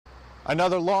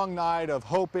Another long night of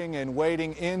hoping and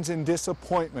waiting ends in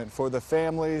disappointment for the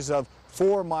families of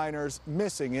 4 miners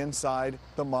missing inside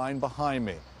the mine behind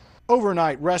me.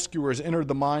 Overnight, rescuers entered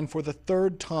the mine for the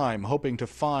 3rd time, hoping to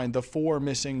find the 4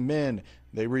 missing men.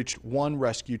 They reached one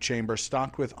rescue chamber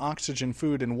stocked with oxygen,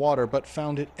 food, and water, but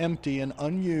found it empty and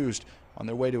unused. On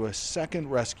their way to a second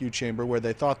rescue chamber where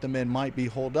they thought the men might be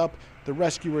holed up, the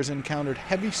rescuers encountered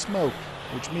heavy smoke,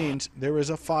 which means there is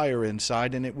a fire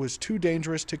inside and it was too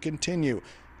dangerous to continue.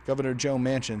 Governor Joe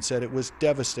Manchin said it was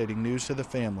devastating news to the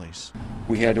families.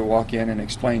 We had to walk in and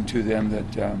explain to them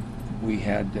that we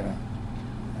had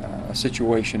a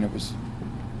situation that was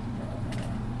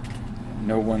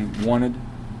no one wanted,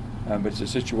 but it's a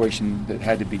situation that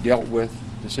had to be dealt with.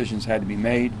 Decisions had to be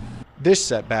made. This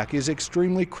setback is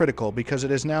extremely critical because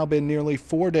it has now been nearly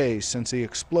 4 days since the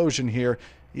explosion here.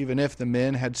 Even if the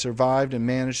men had survived and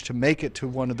managed to make it to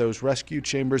one of those rescue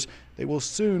chambers, they will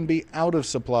soon be out of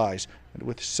supplies. And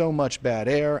with so much bad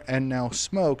air and now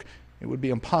smoke, it would be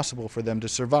impossible for them to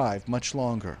survive much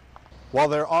longer. While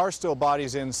there are still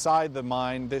bodies inside the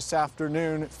mine, this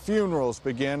afternoon funerals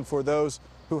begin for those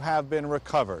who have been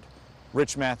recovered.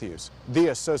 Rich Matthews, The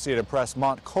Associated Press,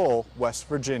 Montclair, West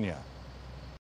Virginia.